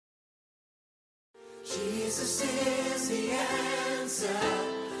Jesus is the answer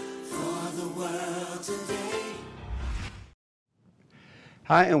for the world today.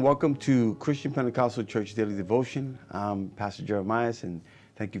 Hi, and welcome to Christian Pentecostal Church Daily Devotion. I'm Pastor Jeremias, and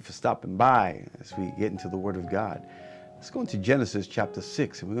thank you for stopping by as we get into the Word of God. Let's go into Genesis chapter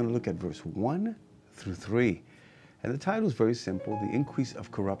 6, and we're going to look at verse 1 through 3. And the title is very simple, The Increase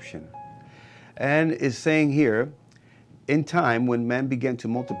of Corruption. And it's saying here, in time when men began to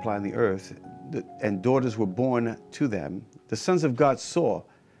multiply on the earth, and daughters were born to them, the sons of God saw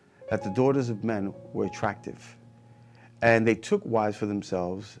that the daughters of men were attractive. And they took wives for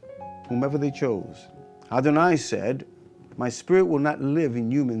themselves, whomever they chose. Adonai said, my spirit will not live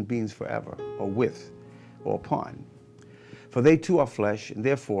in human beings forever, or with, or upon. For they too are flesh, and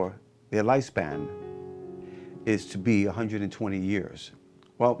therefore their lifespan is to be 120 years.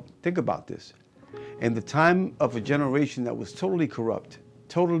 Well, think about this. In the time of a generation that was totally corrupt,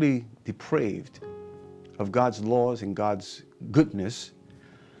 totally depraved of God's laws and God's goodness,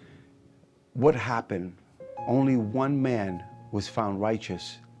 what happened? Only one man was found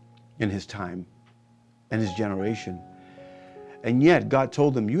righteous in his time and his generation. And yet God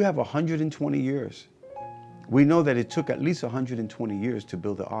told them, you have 120 years. We know that it took at least 120 years to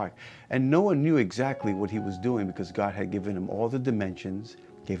build the ark. And Noah knew exactly what he was doing because God had given him all the dimensions,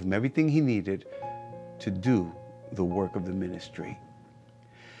 gave him everything he needed to do the work of the ministry.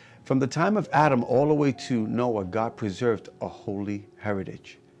 From the time of Adam all the way to Noah, God preserved a holy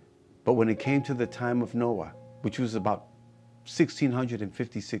heritage. But when it came to the time of Noah, which was about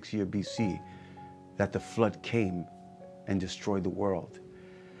 1656 year BC, that the flood came and destroyed the world.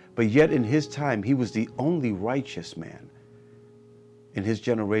 But yet in his time, he was the only righteous man in his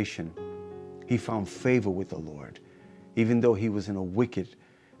generation. He found favor with the Lord, even though he was in a wicked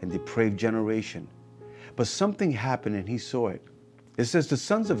and depraved generation. But something happened and he saw it. It says the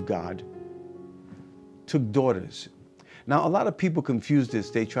sons of God took daughters. Now, a lot of people confuse this.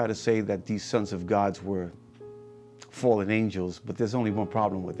 They try to say that these sons of gods were fallen angels, but there's only one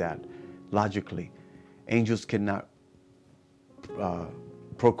problem with that. Logically, angels cannot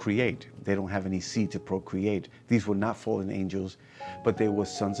procreate. They don't have any seed to procreate. These were not fallen angels, but they were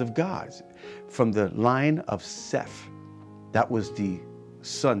sons of gods. From the line of Seth, that was the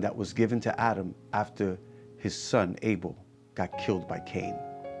son that was given to Adam after his son Abel got killed by Cain.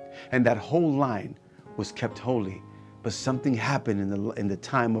 And that whole line was kept holy. But something happened in the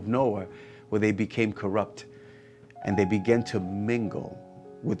time of Noah where they became corrupt and they began to mingle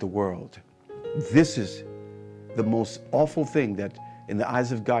with the world. This is the most awful thing that in the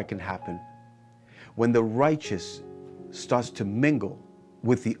eyes of God can happen. When the righteous starts to mingle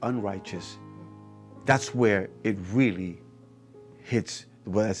with the unrighteous, that's where it really hits,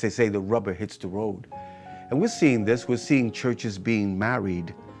 well, as they say, the rubber hits the road. And we're seeing this. We're seeing churches being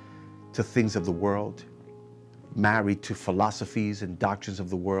married to things of the world, married to philosophies and doctrines of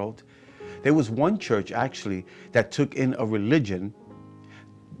the world. There was one church actually that took in a religion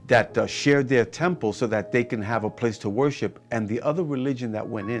that shared their temple so that they can have a place to worship. And the other religion that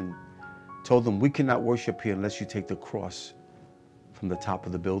went in told them, we cannot worship here unless you take the cross from the top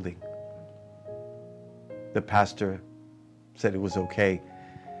of the building. The pastor said it was okay.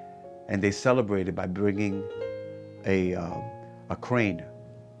 And they celebrated by bringing a crane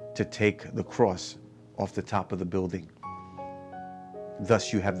to take the cross off the top of the building.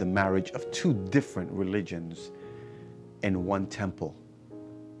 Thus you have the marriage of two different religions in one temple.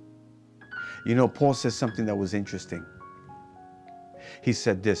 You know, Paul says something that was interesting. He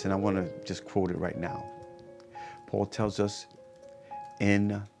said this, and I want to just quote it right now. Paul tells us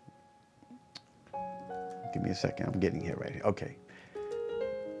in, give me a second, I'm getting here right here. Okay.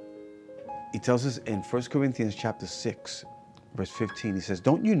 He tells us in 1 Corinthians chapter 6, verse 15, he says,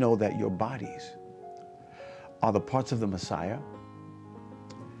 don't you know that your bodies are the parts of the Messiah?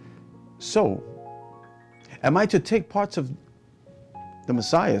 So, am I to take parts of the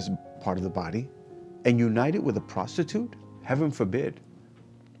Messiah's part of the body and unite it with a prostitute? Heaven forbid.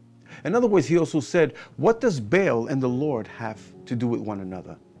 In other words, he also said, what does Baal and the Lord have to do with one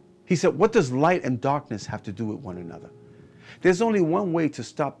another? He said, what does light and darkness have to do with one another? There's only one way to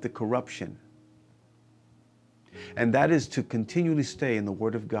stop the corruption, and that is to continually stay in the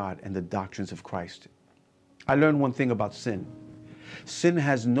Word of God and the doctrines of Christ. I learned one thing about sin. Sin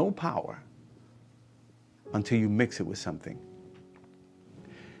has no power until you mix it with something.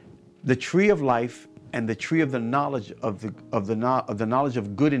 The tree of life and the tree of the knowledge of the knowledge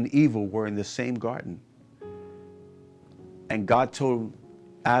of good and evil were in the same garden. And God told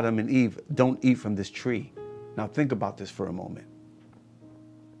Adam and Eve, don't eat from this tree. Now think about this for a moment.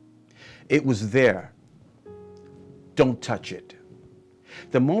 It was there. Don't touch it.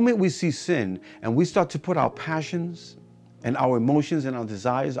 The moment we see sin and we start to put our passions and our emotions and our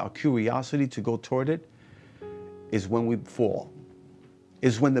desires, our curiosity to go toward it, is when we fall,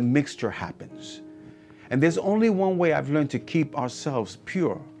 is when the mixture happens. And there's only one way I've learned to keep ourselves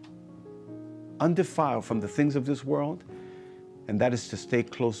pure, undefiled from the things of this world, and that is to stay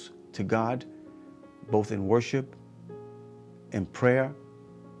close to God, both in worship, in prayer,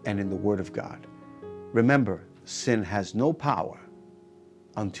 and in the Word of God. Remember, sin has no power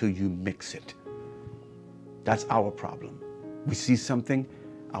until you mix it. That's our problem. We see something,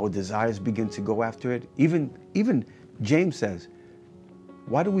 our desires begin to go after it. Even James says,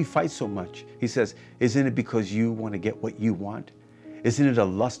 why do we fight so much? He says, isn't it because you want to get what you want? Isn't it a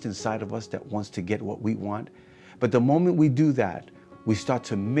lust inside of us that wants to get what we want? But the moment we do that, we start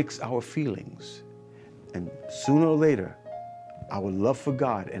to mix our feelings. And sooner or later, our love for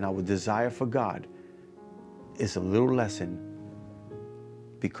God and our desire for God is a little lessened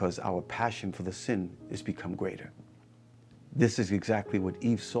because our passion for the sin has become greater. This is exactly what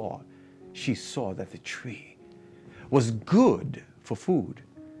Eve saw. She saw that the tree was good for food.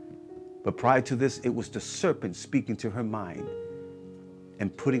 But prior to this, it was the serpent speaking to her mind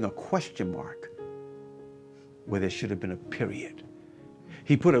and putting a question mark where there should have been a period.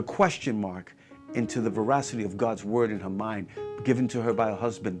 He put a question mark into the veracity of God's word in her mind, given to her by her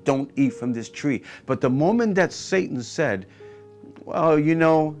husband. Don't eat from this tree. But the moment that Satan said, well, you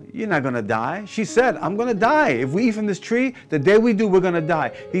know, you're not going to die. She said, I'm going to die. If we eat from this tree, the day we do, we're going to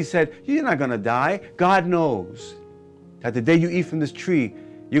die. He said, you're not going to die. God knows that the day you eat from this tree,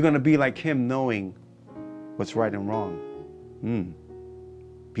 you're going to be like him, knowing what's right and wrong.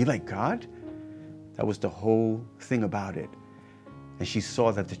 Be like God? That was the whole thing about it. And she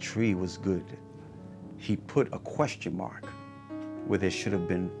saw that the tree was good. He put a question mark where there should have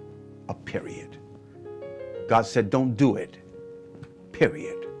been a period. God said, don't do it.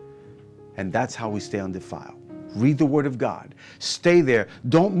 Period. And that's how we stay undefiled. Read the Word of God. Stay there.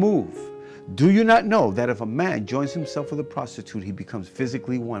 Don't move. Do you not know that if a man joins himself with a prostitute, he becomes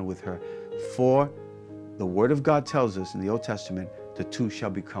physically one with her? For the Word of God tells us in the Old Testament, the two shall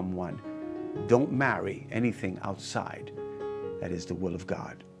become one. Don't marry anything outside that is the will of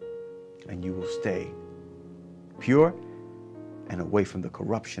God, and you will stay pure and away from the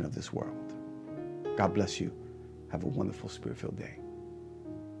corruption of this world. God bless you. Have a wonderful Spirit-filled day.